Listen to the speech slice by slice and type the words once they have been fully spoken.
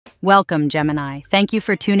Welcome, Gemini. Thank you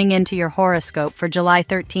for tuning into your horoscope for July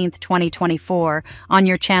 13th, 2024 on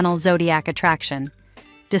your channel Zodiac Attraction.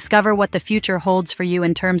 Discover what the future holds for you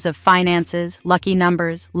in terms of finances, lucky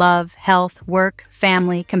numbers, love, health, work,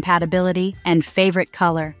 family, compatibility, and favorite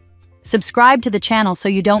color. Subscribe to the channel so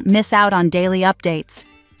you don't miss out on daily updates.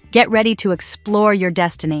 Get ready to explore your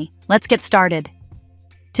destiny. Let's get started.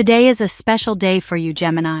 Today is a special day for you,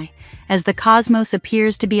 Gemini, as the cosmos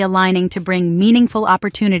appears to be aligning to bring meaningful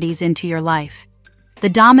opportunities into your life. The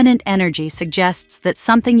dominant energy suggests that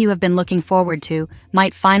something you have been looking forward to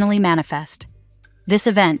might finally manifest. This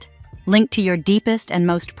event, linked to your deepest and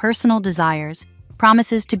most personal desires,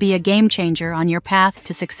 promises to be a game-changer on your path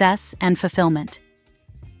to success and fulfillment.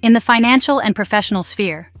 In the financial and professional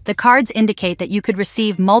sphere, the cards indicate that you could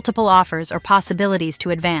receive multiple offers or possibilities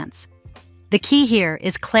to advance. The key here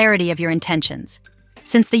is clarity of your intentions.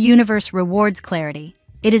 Since the universe rewards clarity,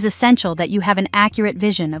 it is essential that you have an accurate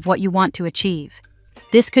vision of what you want to achieve.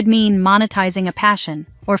 This could mean monetizing a passion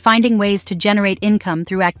or finding ways to generate income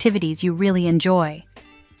through activities you really enjoy.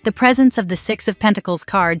 The presence of the Six of Pentacles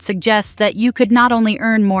card suggests that you could not only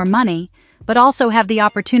earn more money, but also have the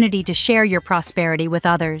opportunity to share your prosperity with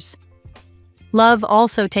others. Love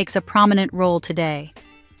also takes a prominent role today.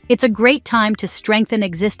 It's a great time to strengthen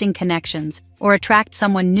existing connections or attract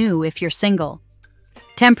someone new if you're single.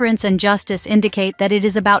 Temperance and justice indicate that it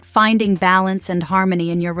is about finding balance and harmony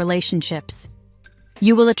in your relationships.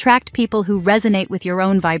 You will attract people who resonate with your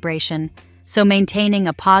own vibration, so maintaining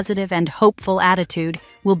a positive and hopeful attitude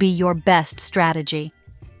will be your best strategy.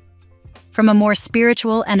 From a more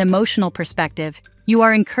spiritual and emotional perspective, you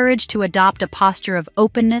are encouraged to adopt a posture of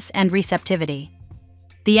openness and receptivity.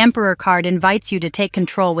 The Emperor card invites you to take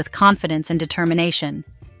control with confidence and determination,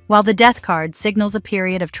 while the Death card signals a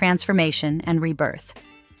period of transformation and rebirth.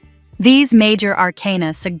 These major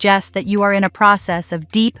arcana suggest that you are in a process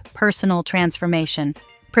of deep personal transformation,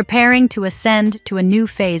 preparing to ascend to a new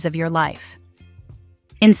phase of your life.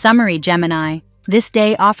 In summary, Gemini, this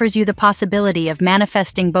day offers you the possibility of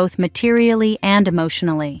manifesting both materially and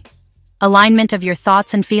emotionally. Alignment of your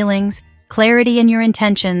thoughts and feelings, clarity in your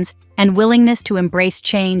intentions, and willingness to embrace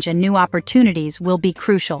change and new opportunities will be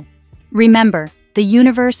crucial. Remember, the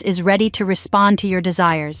universe is ready to respond to your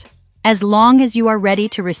desires, as long as you are ready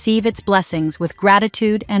to receive its blessings with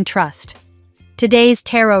gratitude and trust. Today's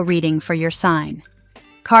tarot reading for your sign.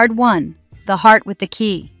 Card 1, the Heart with the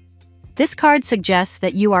Key. This card suggests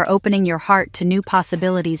that you are opening your heart to new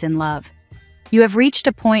possibilities in love. You have reached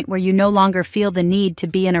a point where you no longer feel the need to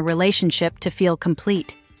be in a relationship to feel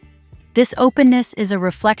complete. This openness is a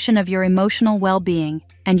reflection of your emotional well-being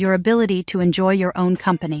and your ability to enjoy your own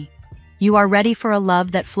company. You are ready for a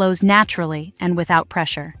love that flows naturally and without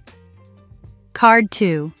pressure. Card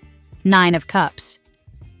 2, Nine of Cups.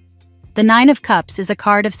 The Nine of Cups is a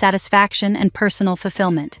card of satisfaction and personal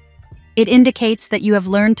fulfillment. It indicates that you have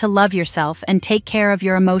learned to love yourself and take care of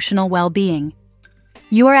your emotional well-being.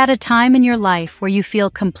 You are at a time in your life where you feel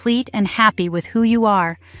complete and happy with who you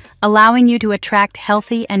are, allowing you to attract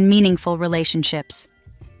healthy and meaningful relationships.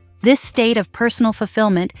 This state of personal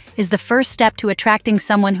fulfillment is the first step to attracting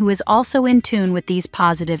someone who is also in tune with these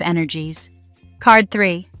positive energies. Card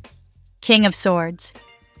 3, King of Swords.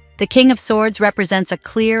 The King of Swords represents a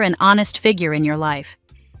clear and honest figure in your life.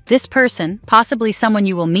 This person, possibly someone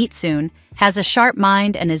you will meet soon, has a sharp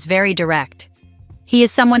mind and is very direct. He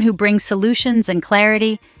is someone who brings solutions and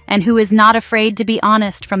clarity and who is not afraid to be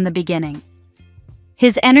honest from the beginning.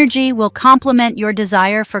 His energy will complement your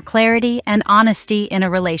desire for clarity and honesty in a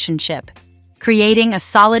relationship, creating a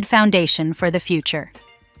solid foundation for the future.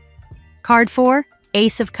 Card 4,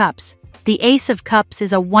 Ace of Cups. The Ace of Cups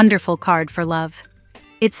is a wonderful card for love.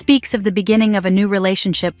 It speaks of the beginning of a new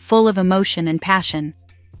relationship full of emotion and passion.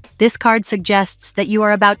 This card suggests that you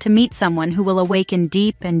are about to meet someone who will awaken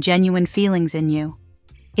deep and genuine feelings in you.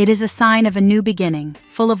 It is a sign of a new beginning,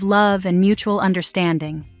 full of love and mutual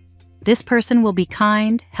understanding. This person will be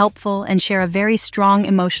kind, helpful, and share a very strong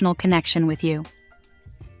emotional connection with you.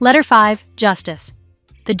 Letter 5, Justice.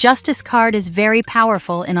 The Justice card is very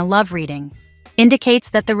powerful in a love reading. Indicates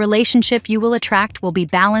that the relationship you will attract will be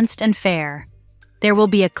balanced and fair. There will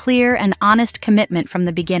be a clear and honest commitment from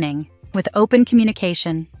the beginning, with open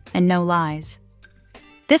communication and no lies.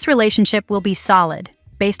 This relationship will be solid,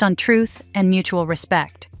 based on truth and mutual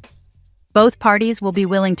respect. Both parties will be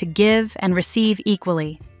willing to give and receive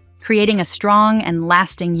equally, creating a strong and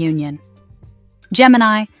lasting union.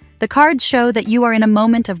 Gemini, the cards show that you are in a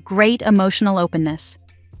moment of great emotional openness.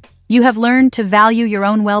 You have learned to value your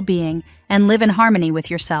own well-being and live in harmony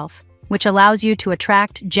with yourself, which allows you to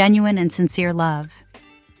attract genuine and sincere love.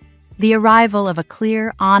 The arrival of a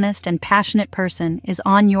clear, honest, and passionate person is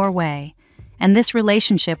on your way, and this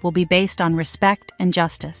relationship will be based on respect and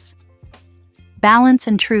justice. Balance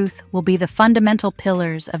and truth will be the fundamental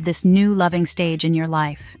pillars of this new loving stage in your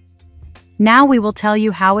life. Now we will tell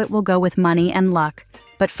you how it will go with money and luck,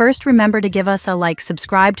 but first remember to give us a like,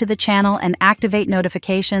 subscribe to the channel, and activate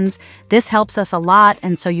notifications. This helps us a lot,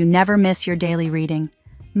 and so you never miss your daily reading.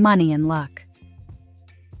 Money and luck.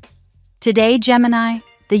 Today, Gemini,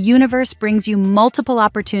 the universe brings you multiple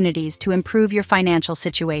opportunities to improve your financial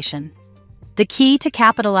situation. The key to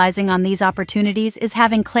capitalizing on these opportunities is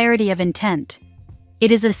having clarity of intent. It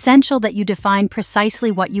is essential that you define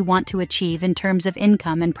precisely what you want to achieve in terms of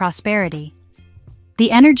income and prosperity.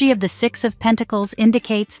 The energy of the Six of Pentacles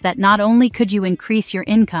indicates that not only could you increase your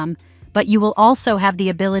income, but you will also have the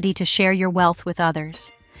ability to share your wealth with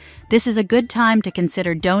others. This is a good time to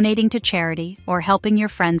consider donating to charity or helping your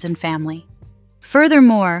friends and family.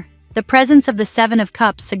 Furthermore, the presence of the Seven of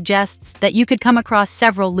Cups suggests that you could come across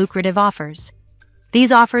several lucrative offers.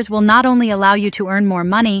 These offers will not only allow you to earn more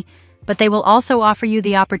money, but they will also offer you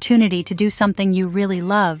the opportunity to do something you really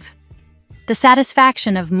love. The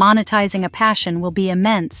satisfaction of monetizing a passion will be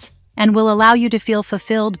immense and will allow you to feel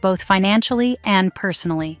fulfilled both financially and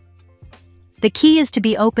personally. The key is to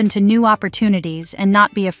be open to new opportunities and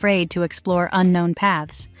not be afraid to explore unknown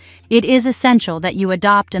paths. It is essential that you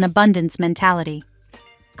adopt an abundance mentality.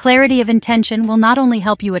 Clarity of intention will not only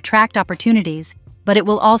help you attract opportunities, but it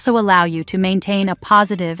will also allow you to maintain a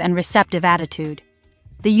positive and receptive attitude.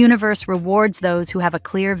 The universe rewards those who have a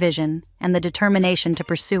clear vision and the determination to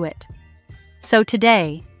pursue it. So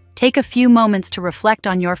today, take a few moments to reflect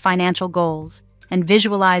on your financial goals and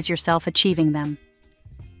visualize yourself achieving them.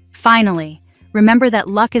 Finally, remember that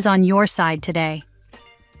luck is on your side today.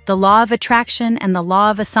 The law of attraction and the law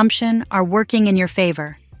of assumption are working in your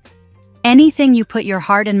favor. Anything you put your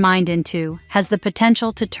heart and mind into has the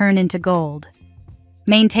potential to turn into gold.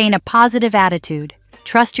 Maintain a positive attitude,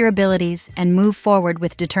 trust your abilities, and move forward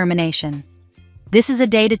with determination. This is a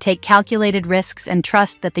day to take calculated risks and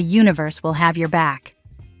trust that the universe will have your back.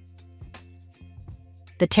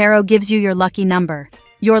 The tarot gives you your lucky number.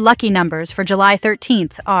 Your lucky numbers for July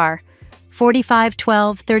 13th are 45,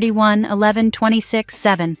 12, 31, 11, 26,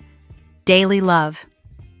 7. Daily love.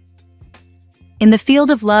 In the field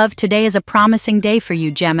of love, today is a promising day for you,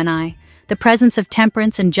 Gemini. The presence of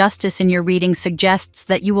temperance and justice in your reading suggests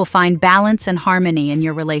that you will find balance and harmony in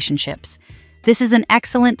your relationships. This is an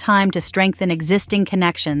excellent time to strengthen existing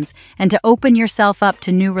connections and to open yourself up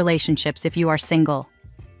to new relationships if you are single.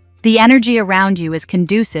 The energy around you is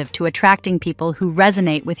conducive to attracting people who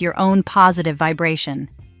resonate with your own positive vibration.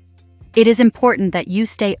 It is important that you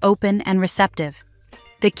stay open and receptive.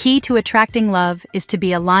 The key to attracting love is to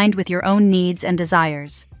be aligned with your own needs and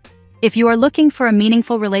desires. If you are looking for a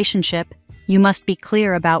meaningful relationship, you must be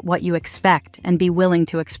clear about what you expect and be willing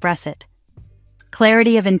to express it.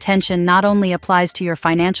 Clarity of intention not only applies to your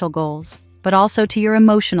financial goals, but also to your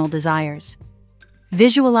emotional desires.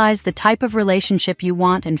 Visualize the type of relationship you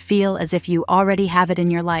want and feel as if you already have it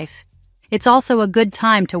in your life. It's also a good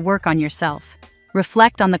time to work on yourself.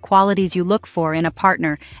 Reflect on the qualities you look for in a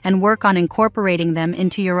partner and work on incorporating them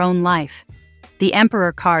into your own life. The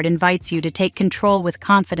Emperor card invites you to take control with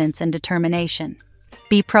confidence and determination.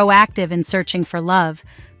 Be proactive in searching for love,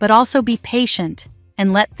 but also be patient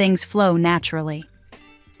and let things flow naturally.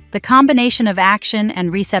 The combination of action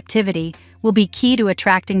and receptivity will be key to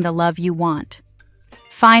attracting the love you want.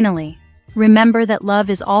 Finally, remember that love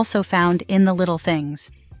is also found in the little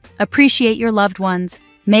things. Appreciate your loved ones,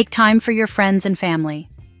 make time for your friends and family,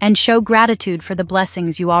 and show gratitude for the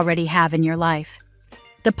blessings you already have in your life.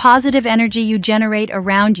 The positive energy you generate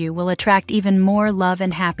around you will attract even more love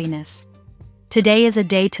and happiness. Today is a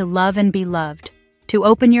day to love and be loved, to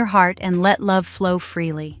open your heart and let love flow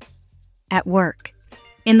freely. At work.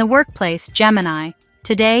 In the workplace, Gemini,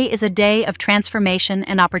 today is a day of transformation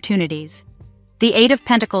and opportunities. The Eight of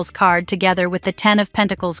Pentacles card, together with the Ten of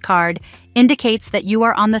Pentacles card, indicates that you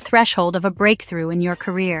are on the threshold of a breakthrough in your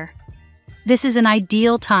career. This is an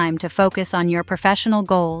ideal time to focus on your professional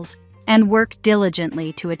goals and work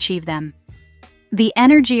diligently to achieve them. The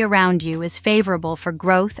energy around you is favorable for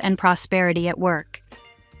growth and prosperity at work.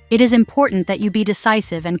 It is important that you be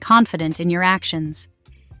decisive and confident in your actions.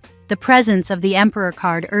 The presence of the Emperor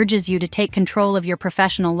card urges you to take control of your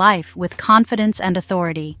professional life with confidence and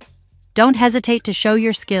authority. Don't hesitate to show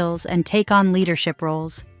your skills and take on leadership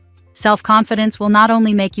roles. Self-confidence will not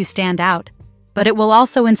only make you stand out, but it will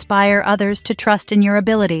also inspire others to trust in your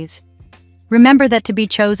abilities. Remember that to be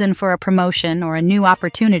chosen for a promotion or a new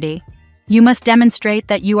opportunity, you must demonstrate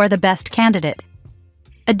that you are the best candidate.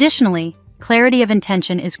 Additionally, Clarity of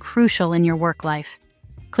intention is crucial in your work life.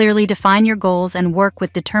 Clearly define your goals and work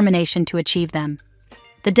with determination to achieve them.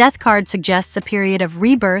 The Death card suggests a period of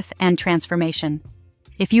rebirth and transformation.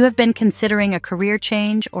 If you have been considering a career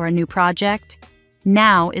change or a new project,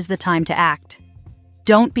 now is the time to act.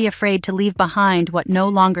 Don't be afraid to leave behind what no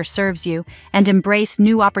longer serves you and embrace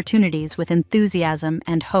new opportunities with enthusiasm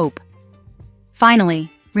and hope.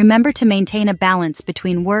 Finally, remember to maintain a balance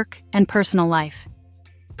between work and personal life.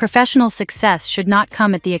 Professional success should not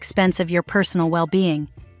come at the expense of your personal well-being.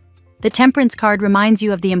 The Temperance card reminds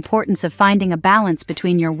you of the importance of finding a balance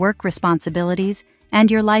between your work responsibilities and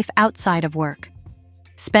your life outside of work.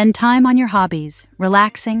 Spend time on your hobbies,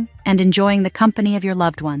 relaxing, and enjoying the company of your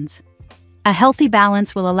loved ones. A healthy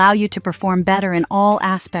balance will allow you to perform better in all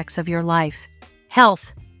aspects of your life.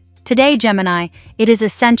 Health. Today, Gemini, it is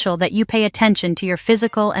essential that you pay attention to your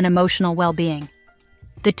physical and emotional well-being.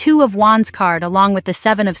 The Two of Wands card, along with the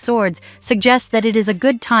Seven of Swords, suggests that it is a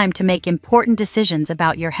good time to make important decisions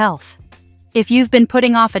about your health. If you've been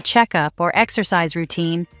putting off a checkup or exercise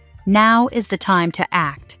routine, now is the time to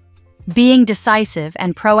act. Being decisive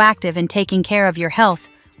and proactive in taking care of your health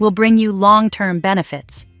will bring you long-term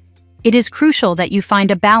benefits. It is crucial that you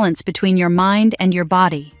find a balance between your mind and your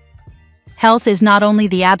body. Health is not only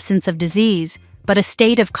the absence of disease, but a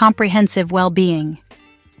state of comprehensive well-being.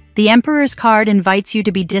 The Emperor's card invites you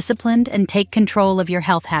to be disciplined and take control of your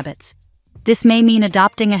health habits. This may mean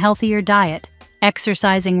adopting a healthier diet,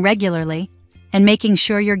 exercising regularly, and making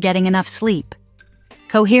sure you're getting enough sleep.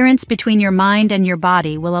 Coherence between your mind and your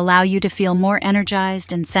body will allow you to feel more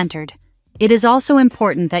energized and centered. It is also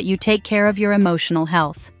important that you take care of your emotional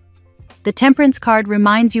health. The Temperance card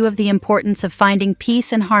reminds you of the importance of finding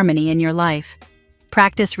peace and harmony in your life.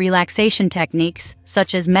 Practice relaxation techniques,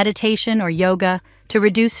 such as meditation or yoga, to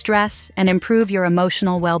reduce stress and improve your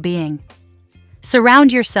emotional well-being.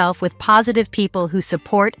 Surround yourself with positive people who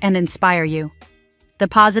support and inspire you. The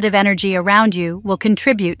positive energy around you will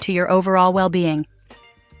contribute to your overall well-being.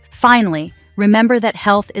 Finally, remember that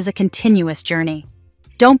health is a continuous journey.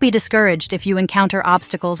 Don't be discouraged if you encounter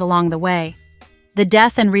obstacles along the way. The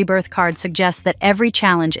Death and Rebirth card suggests that every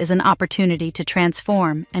challenge is an opportunity to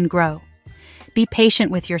transform and grow. Be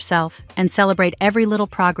patient with yourself and celebrate every little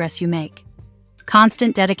progress you make.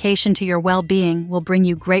 Constant dedication to your well-being will bring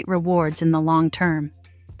you great rewards in the long term.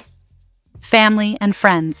 Family and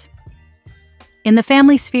friends. In the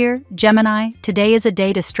family sphere, Gemini, today is a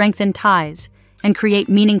day to strengthen ties and create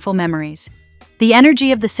meaningful memories. The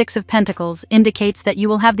energy of the Six of Pentacles indicates that you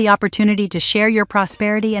will have the opportunity to share your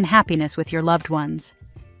prosperity and happiness with your loved ones.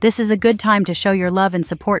 This is a good time to show your love and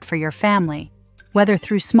support for your family, whether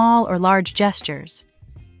through small or large gestures.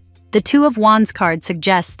 The Two of Wands card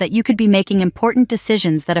suggests that you could be making important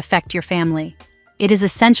decisions that affect your family. It is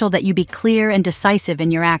essential that you be clear and decisive in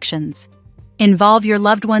your actions. Involve your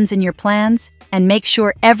loved ones in your plans and make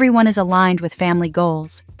sure everyone is aligned with family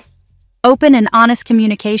goals. Open and honest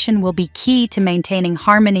communication will be key to maintaining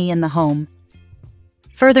harmony in the home.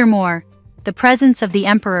 Furthermore, the presence of the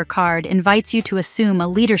Emperor card invites you to assume a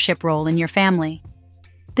leadership role in your family.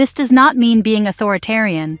 This does not mean being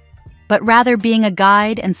authoritarian, but rather being a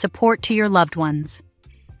guide and support to your loved ones.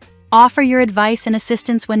 Offer your advice and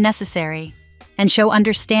assistance when necessary, and show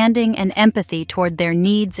understanding and empathy toward their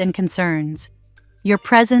needs and concerns. Your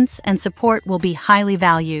presence and support will be highly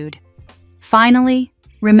valued. Finally,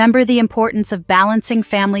 remember the importance of balancing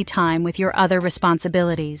family time with your other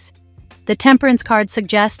responsibilities. The Temperance card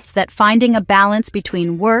suggests that finding a balance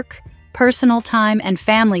between work, personal time, and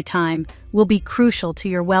family time will be crucial to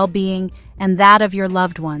your well-being and that of your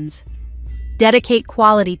loved ones. Dedicate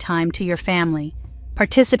quality time to your family,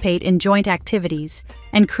 participate in joint activities,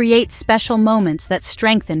 and create special moments that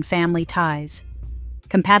strengthen family ties.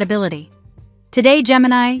 Compatibility. Today,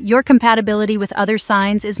 Gemini, your compatibility with other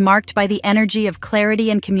signs is marked by the energy of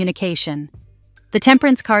clarity and communication. The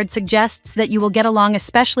Temperance card suggests that you will get along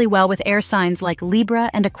especially well with air signs like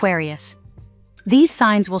Libra and Aquarius. These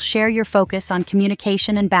signs will share your focus on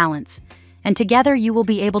communication and balance, and together you will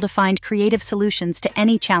be able to find creative solutions to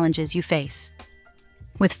any challenges you face.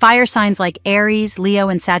 With fire signs like Aries, Leo,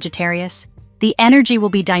 and Sagittarius, the energy will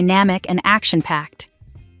be dynamic and action-packed.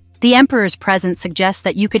 The Emperor's presence suggests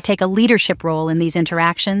that you could take a leadership role in these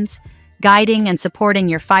interactions, guiding and supporting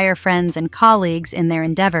your fire friends and colleagues in their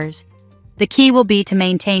endeavors. The key will be to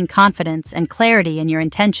maintain confidence and clarity in your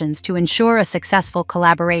intentions to ensure a successful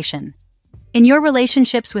collaboration. In your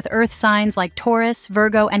relationships with earth signs like Taurus,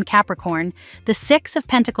 Virgo, and Capricorn, the Six of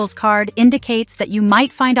Pentacles card indicates that you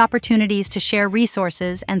might find opportunities to share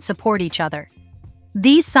resources and support each other.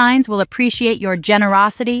 These signs will appreciate your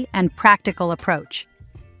generosity and practical approach.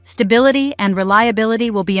 Stability and reliability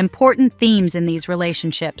will be important themes in these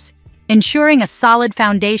relationships, ensuring a solid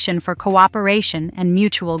foundation for cooperation and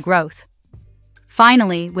mutual growth.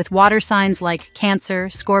 Finally, with water signs like Cancer,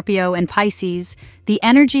 Scorpio, and Pisces, the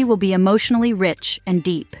energy will be emotionally rich and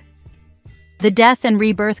deep. The Death and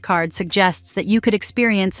Rebirth card suggests that you could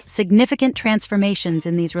experience significant transformations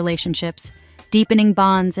in these relationships, deepening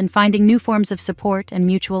bonds and finding new forms of support and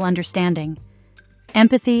mutual understanding.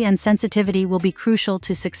 Empathy and sensitivity will be crucial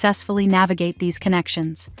to successfully navigate these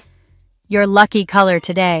connections. Your lucky color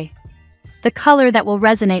today. The color that will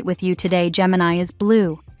resonate with you today, Gemini, is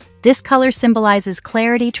blue. This color symbolizes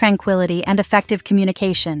clarity, tranquility, and effective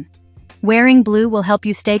communication. Wearing blue will help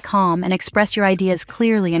you stay calm and express your ideas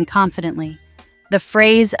clearly and confidently. The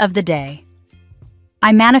phrase of the day.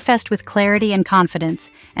 I manifest with clarity and confidence,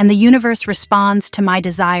 and the universe responds to my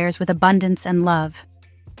desires with abundance and love.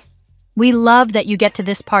 We love that you get to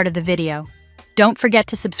this part of the video. Don't forget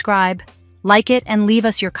to subscribe, like it, and leave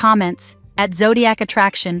us your comments. At Zodiac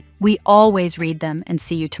Attraction, we always read them and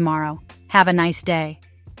see you tomorrow. Have a nice day.